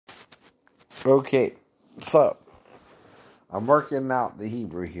Okay, so I'm working out the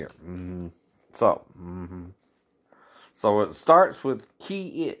Hebrew here. So it starts with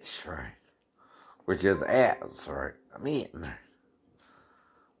ki-ish, right? Which is as, right? I mean.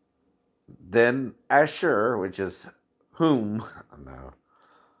 Then Asher, which is whom, no,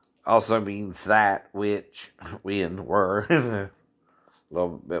 also means that, which, when, were. A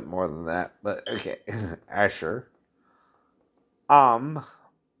little bit more than that, but okay. Asher.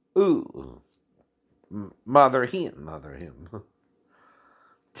 U. Mother him.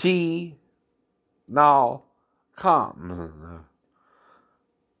 T. Now, come.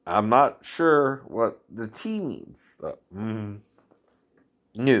 I'm not sure what the T means, though.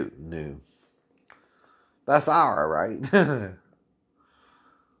 New. That's our, right?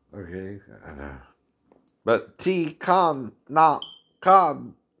 Okay. But T. Con. Not.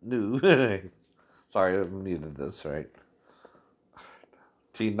 Con. New. Sorry, I muted this, right?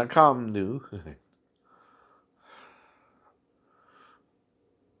 T. Nakam. New.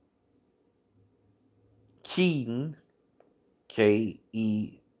 Keen.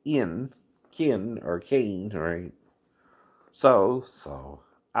 K-E-N. Kin or Cain, right? So,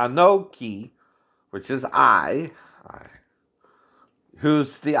 Anoki, which is I.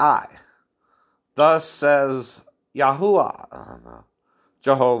 Who's the I? Thus says Yahuwah,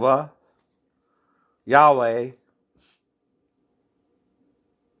 Jehovah, Yahweh.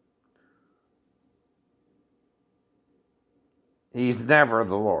 He's never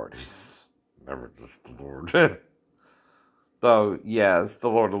the Lord. He's never just the Lord. Though, yes, the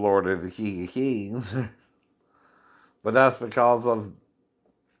Lord and the King of Kings. But that's because of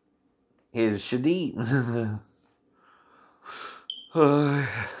his Shadim.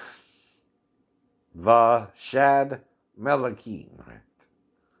 Vashad Melakim, right?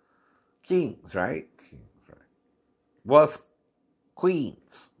 Kings, right? Was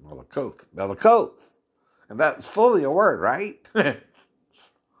queens. Melakoth. And that's fully a word, right?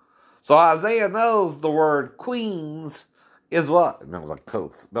 So Isaiah knows the word queens is what?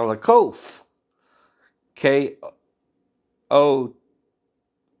 Melakoth. K-O-V-T-H,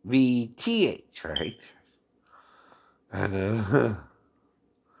 right? And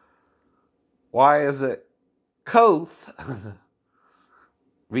why is it Koth?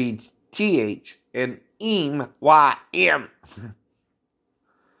 V-T-H and Im, Y-M.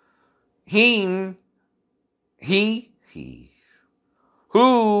 Him, he.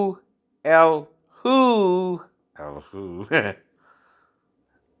 Who, who.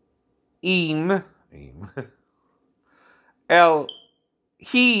 Im.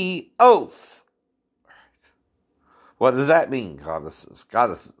 He, oath. What does that mean, goddesses,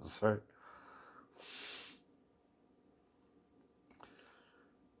 right?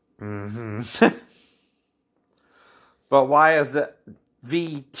 But why is it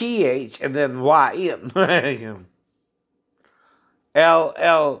V-T-H and then Y-M?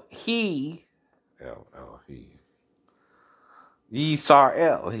 L-L, he.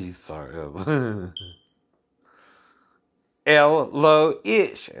 Yisrael.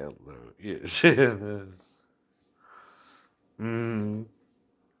 L-Lo-ish.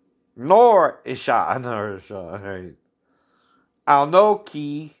 Nor Isha, right?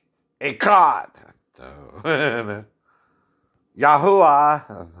 Anoki Ekad.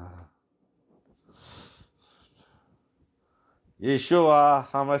 Yahuwah. Yeshua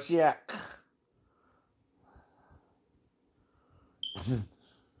HaMashiach.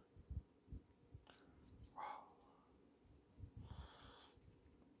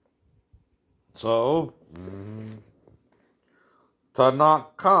 So,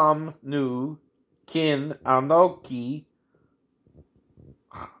 Tanakam Nu Kin Anoki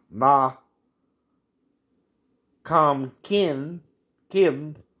Na Kam Kim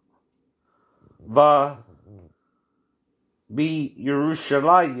Va Be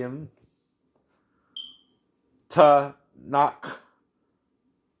Yerushalayim Ta Nak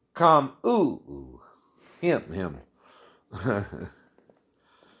Kam U him.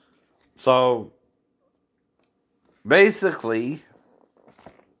 So basically,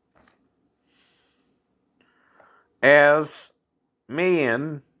 as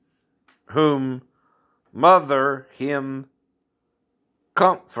man whom mother him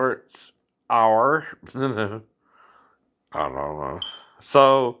comforts our I don't know.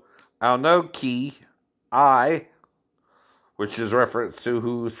 So Anoki, I, which is reference to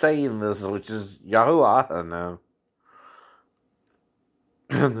who's saying this, which is Yahuwah, I know.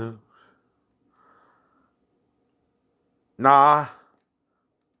 Na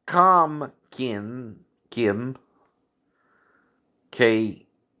Kam Kim K-E-M-C-H-A-M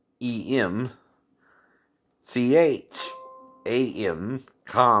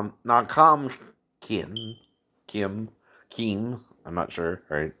not com, Kim, I'm not sure,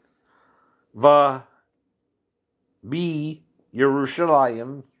 right? Va, be,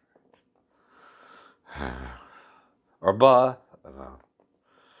 Yerushalayim, or ba, I don't know.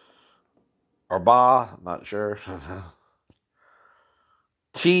 Or ba, I'm not sure.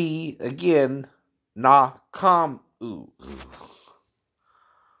 T, again, na, com, u.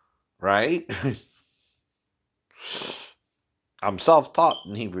 Right? I'm self-taught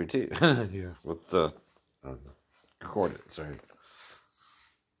in Hebrew too. Yeah, with the concordance, right?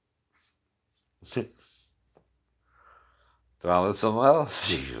 Do I listen well?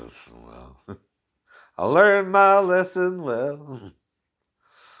 You listen well. I learned my lesson well.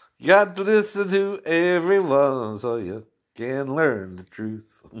 You got to listen to everyone so you can learn the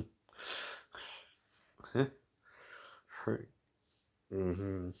truth.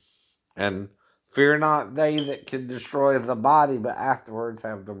 Mm-hmm. And fear not they that can destroy the body, but afterwards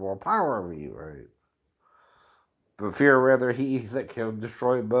have the more power over you, right? But fear rather he that can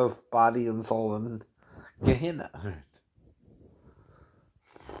destroy both body and soul in Gehenna.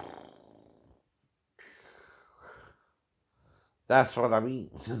 That's what I mean.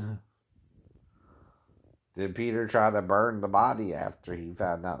 Did Peter try to burn the body after he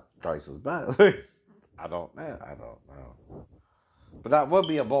found out Christ was back? I don't know. But that would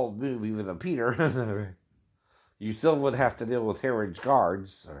be a bold move, even of Peter. You still would have to deal with Herod's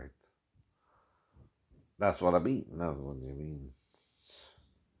guards. Right? That's what I mean. That's what you mean.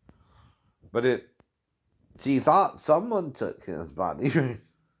 But she thought someone took his body.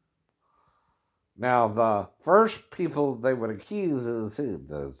 Now, the first people they would accuse is who?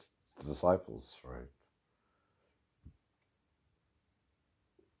 The disciples, right?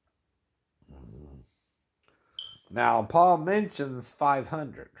 Now, Paul mentions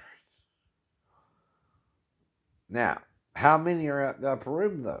 500. Now, how many are at the upper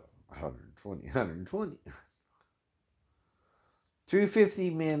room, though? 120. 250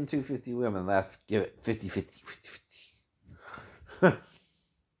 men, 250 women. Let's give it 50.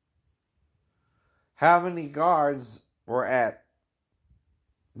 How many guards were at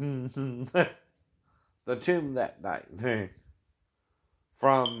the tomb that night?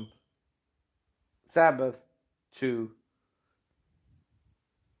 From Sabbath to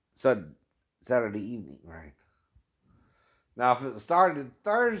Saturday evening, right? Now, if it started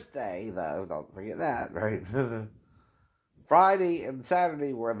Thursday, though, don't forget that, right? Friday and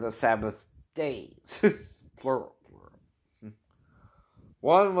Saturday were the Sabbath days. Plural.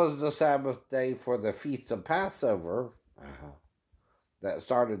 One was the Sabbath day for the Feast of Passover. That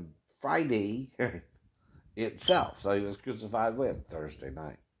started Friday itself. So he was crucified with Thursday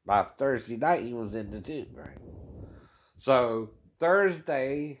night. By Thursday night, he was in the tomb, right? So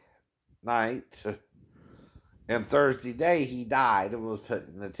Thursday night and Thursday day, he died and was put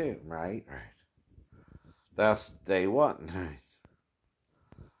in the tomb, right? That's day one.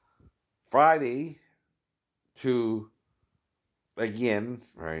 Friday to, again,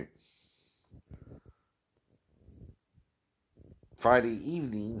 right? Friday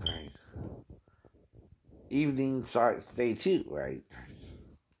evening, right? Evening starts day two, right?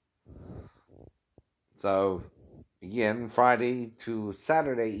 So, again, Friday to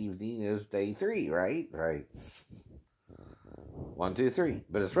Saturday evening is day three, right? Right. 1, 2, 3.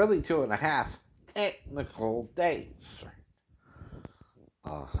 But it's really 2.5 technical days.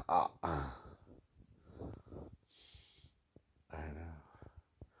 I know.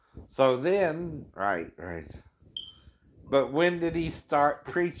 So then, right. But when did he start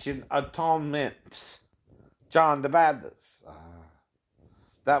preaching atonement? John the Baptist.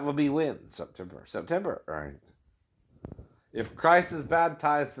 That will be when? September, right? If Christ is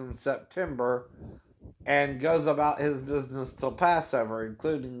baptized in September and goes about his business till Passover,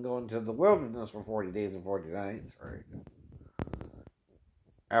 including going to the wilderness for 40 days and 40 nights, right?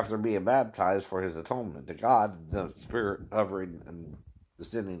 After being baptized for his atonement to God, the Spirit hovering and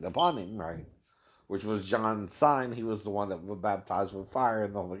descending upon him, right? Which was John's sign. He was the one that was baptized with fire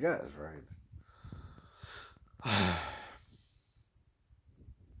and the Holy Ghost, right?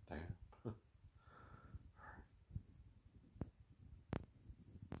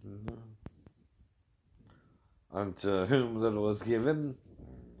 Unto whom little was given,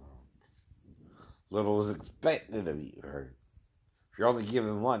 little was expected of you. Right? If you're only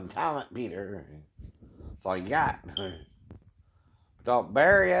given 1 talent, Peter, that's all you got. Don't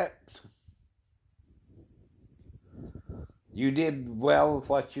bury it. You did well with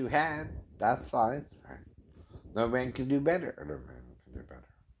what you had. That's fine. No man can do better.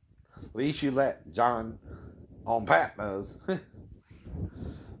 At least you let John on Patmos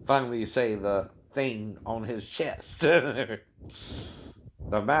finally say the thing on his chest.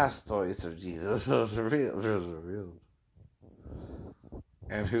 the mastoids of Jesus was revealed.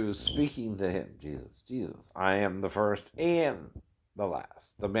 And who's speaking to him? Jesus. I am the first and the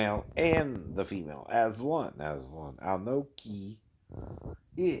last, the male and the female, as one. Anoki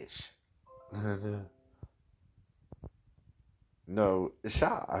ish. No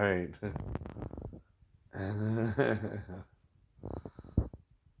shine.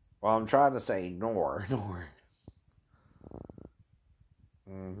 Well, I'm trying to say nor.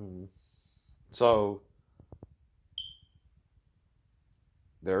 Mm-hmm. So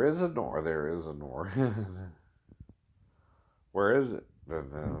there is a nor. Where is it?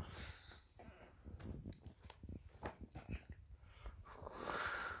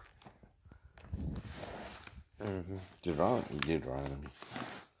 Mm-hmm. Deuteronomy.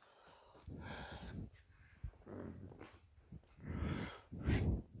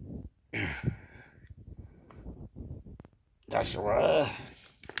 Joshua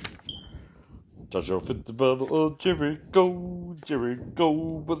fit the battle of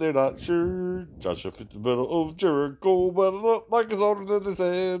Jericho, but they're not sure. Joshua fit the battle of Jericho, but it looked like it's older than they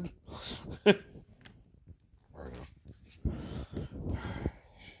said.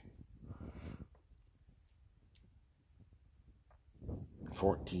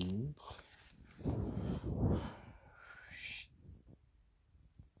 14.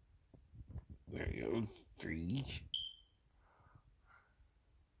 There you go. 3.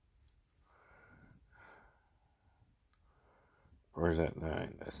 Or is that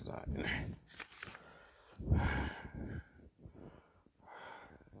 9? That's 9.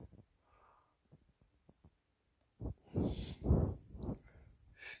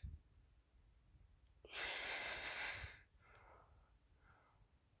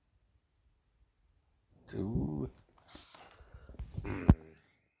 2.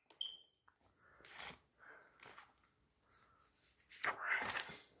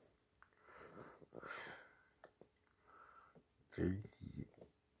 3.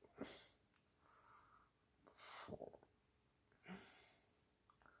 4.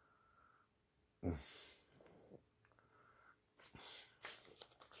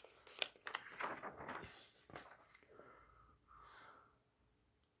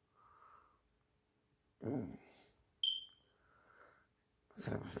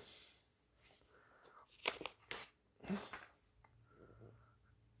 7.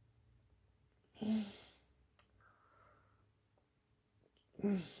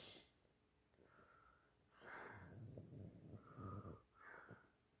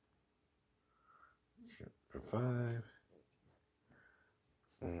 5.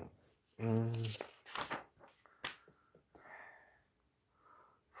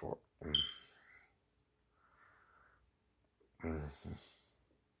 4.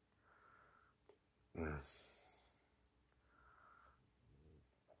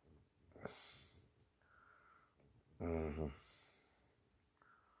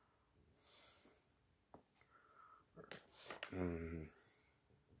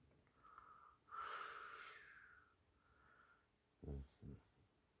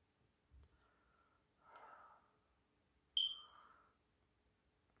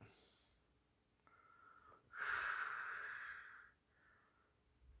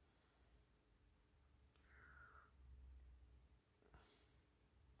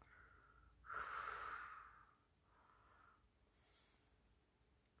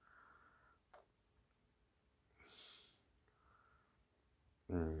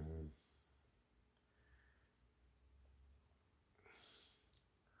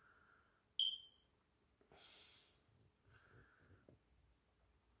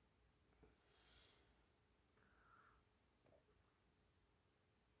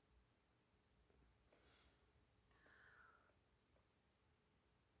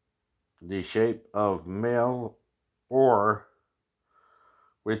 The shape of male or,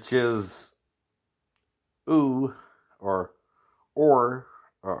 which is oo or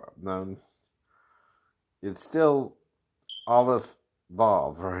no, it's still aleph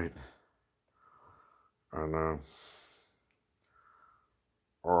vav, right? I know.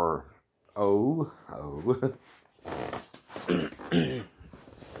 Or o.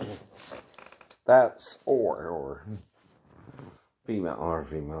 That's or female or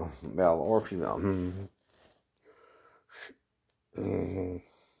female, male or female.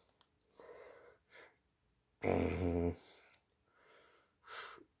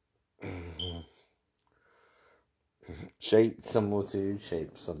 Shape similar to,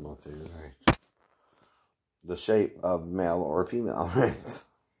 right? The shape of male or female, right?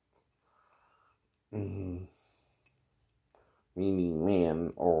 Meaning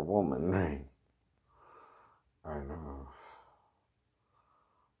man or woman, right? I know.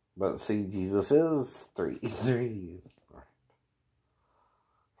 But see, Jesus is three. Three.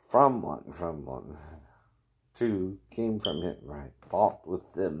 From one. Two came from him, right? Talked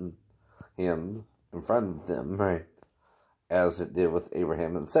with them, him, in front of them, right? As it did with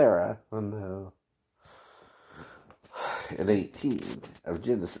Abraham and Sarah. And in 18 of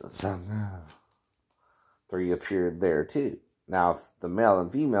Genesis, three appeared there too. Now, if the male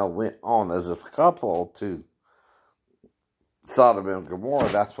and female went on as a couple to Sodom and Gomorrah,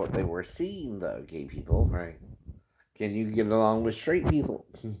 that's what they were seeing, though, gay people, right? Can you get along with straight people?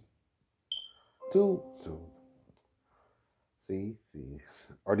 Two. See.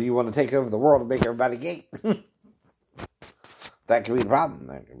 Or do you want to take over the world and make everybody gay? That could be the problem.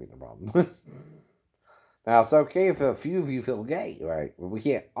 Now, it's okay if a few of you feel gay, right? But we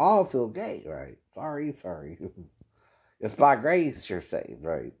can't all feel gay, right? Sorry. It's by grace you're saved,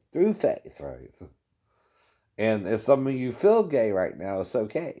 right? Through faith, right? And if some of you feel gay right now, it's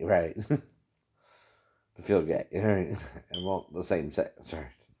okay, right? To feel gay, right? And want the same sex,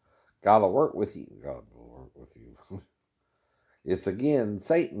 right? God will work with you. It's again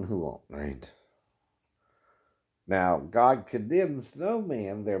Satan who won't, right? Now, God condemns no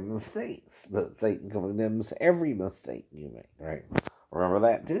man their mistakes, but Satan condemns every mistake you make, right? Remember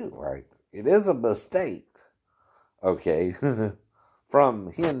that too, right? It is a mistake, okay,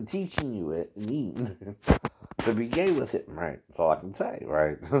 from him teaching you it and eating to be gay with it, right? That's all I can say,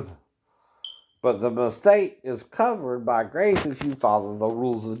 right? But the mistake is covered by grace if you follow the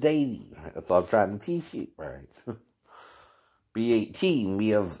rules of dating. Right? That's what I'm trying to teach you, right? Be 18,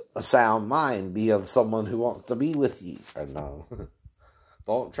 be of a sound mind, be of someone who wants to be with you. I know.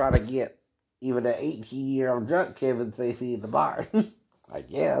 Don't try to get even an 18-year-old drunk Kevin Spacey in the bar. I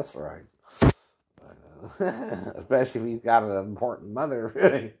guess, right? Especially if he's got an important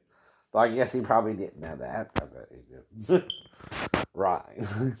mother. So I guess he probably didn't know that. I bet he did. Right.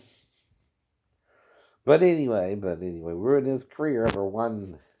 But anyway, ruined his career over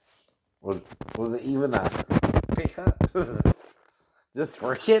one. Was it even a pickup? Just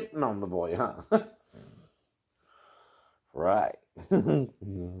for hitting on the boy, huh? Right.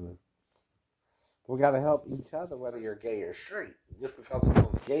 We gotta help each other, whether you're gay or straight. Just because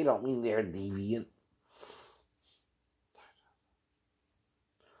someone's gay don't mean they're deviant.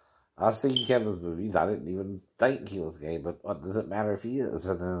 I've seen Kevin's movies. I didn't even think he was gay, but what does it matter if he is?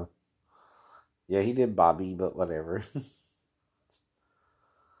 Yeah, he did Bobby, but whatever.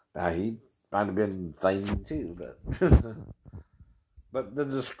 Now, he might have been sane too, but... But the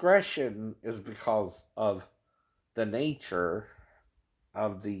discretion is because of the nature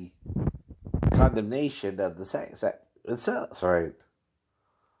of the condemnation of the sex itself, right?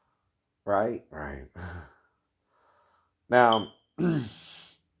 Right. Now,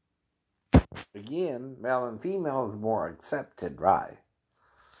 again, male and female is more accepted, right?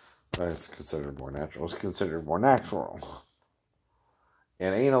 It's considered more natural.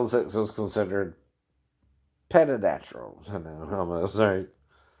 And anal sex is considered pedonatural, almost, right?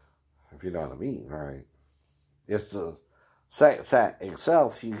 If you know what I mean, right? It's the sex act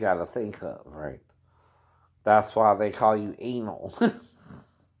itself you gotta think of, right? That's why they call you anal.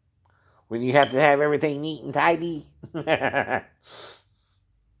 When you have to have everything neat and tidy. Because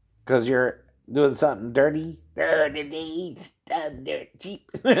you're doing something dirty. Dirty, cheap. Dirty,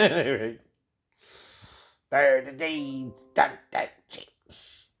 cheap.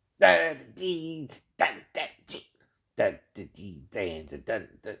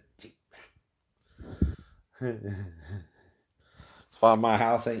 That's why my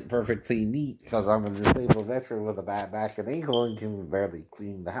house ain't perfectly neat, because I'm a disabled veteran with a bad back and ankle and can barely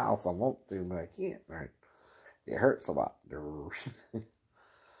clean the house. I want to, but I can't, right? It hurts a lot.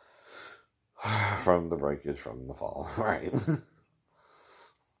 From the breakage from the fall, right?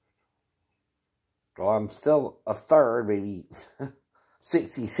 Well, I'm still a third, maybe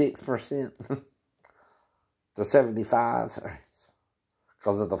 66% to 75%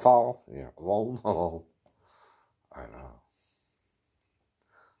 because of the fall. Yeah, long. I know.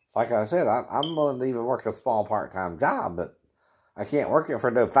 Like I said, I'm willing to even work a small part-time job, but I can't work it for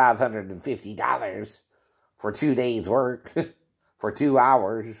no $550 for 2 days' work for 2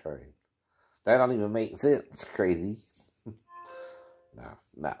 hours. Right? That don't even make sense. It's crazy. No.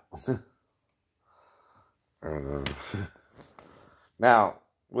 Now,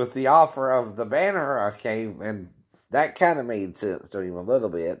 with the offer of the banner, I came, and that kind of made sense to him a little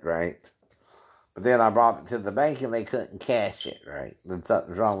bit, right? But then I brought it to the bank, and they couldn't cash it, right? Then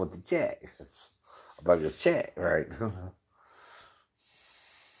something's wrong with the check. It's a bogus check, right?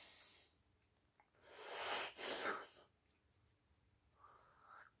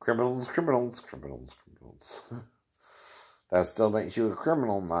 Criminals. That still makes you a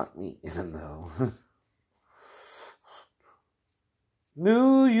criminal, not me. No.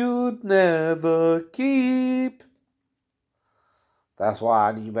 Knew you'd never keep. That's why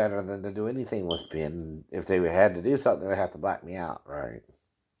I knew better than to do anything with Ben. If they had to do something, they would have to black me out, right?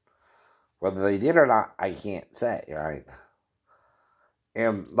 Whether they did or not, I can't say, right?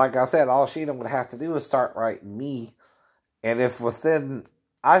 And like I said, all Sheena would have to do is start writing me. And if within...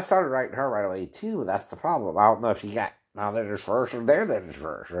 I started writing her right away, too. That's the problem. I don't know if you got my letters first or their letters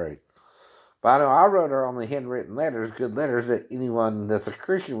first, right? But I know I wrote her only handwritten letters, good letters that anyone that's a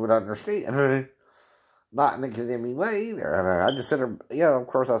Christian would understand, right? Not in a condemning way either. And I just sent her, of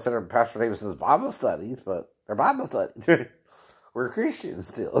course I sent her Pastor Davison's Bible studies, but they're Bible studies. We're Christians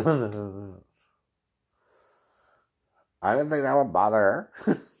still. I didn't think that would bother her.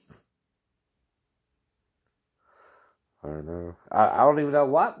 I don't know. I don't even know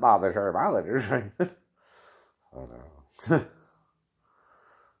what bothered her in my letters. I don't know.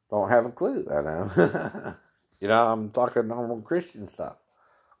 Don't have a clue, I know. I'm talking normal Christian stuff.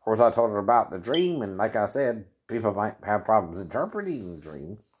 Of course, I told her about the dream, and like I said, people might have problems interpreting the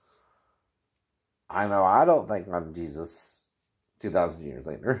dream. I know I don't think I'm Jesus 2,000 years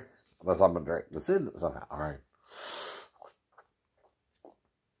later, unless I'm a direct descendant somehow, alright?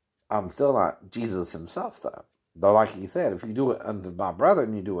 I'm still not Jesus himself, though. Though, like he said, if you do it unto my brother,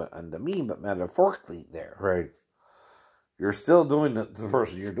 and you do it unto me, but metaphorically there, right? You're still doing it to the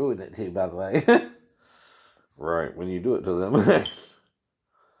person you're doing it to, by the way. Right, when you do it to them.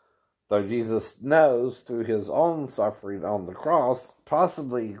 Though Jesus knows through his own suffering on the cross,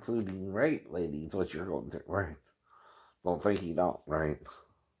 possibly including rape, ladies, what you're going through, right? Don't think he don't, right?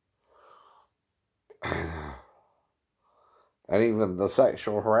 And even the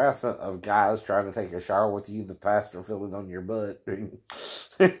sexual harassment of guys trying to take a shower with you, the pastor filling on your butt,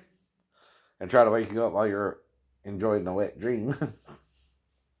 and try to wake you up while you're enjoying a wet dream.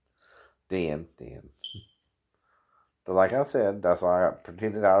 Dan. So like I said, that's why I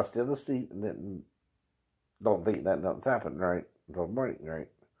pretended I was still asleep and don't think that nothing's happened, right? Until morning, right?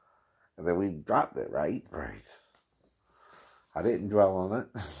 And then we dropped it, right? Right. I didn't dwell on it.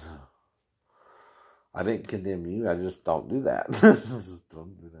 I didn't condemn you. I just don't do that. Just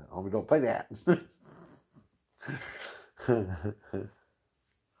don't do that. Homie, don't play that.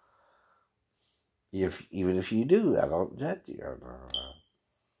 Even if you do, I don't judge you.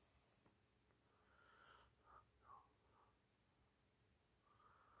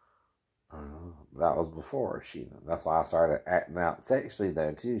 That was before Sheena. That's why I started acting out sexually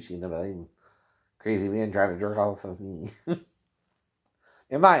though too. Sheena, but even crazy men trying to jerk off of me.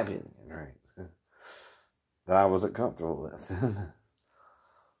 In my opinion, right? That I wasn't comfortable with.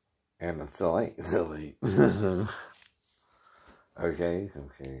 And it still ain't. Okay.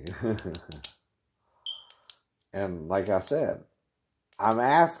 And like I said, I'm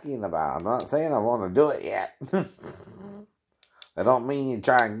asking about it. I'm not saying I want to do it yet. I don't mean you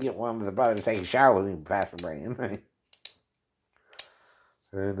try and get one with the brother to take a shower with me, Pastor Brand. Right?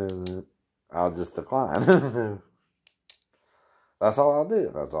 And I'll just decline. That's all I'll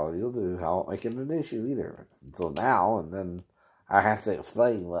do. That's all you'll do. I won't make it an issue either. Until now, and then I have to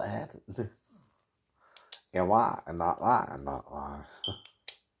explain what happened. And why, and not lie, and not lie.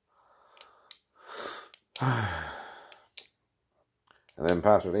 And then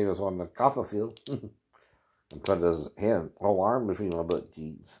Pastor Davis won the Copperfield. And put his whole arm between my butt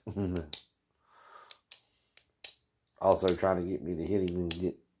cheeks. Also trying to get me to hit him and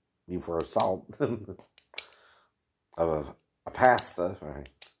get me for assault of a pastor, right?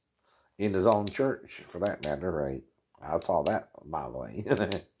 In his own church, for that matter, right? I saw that, by the way.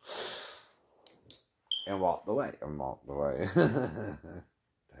 And walked away.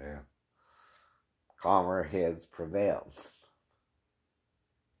 Damn. Calmer heads prevailed.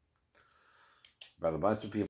 But a bunch of people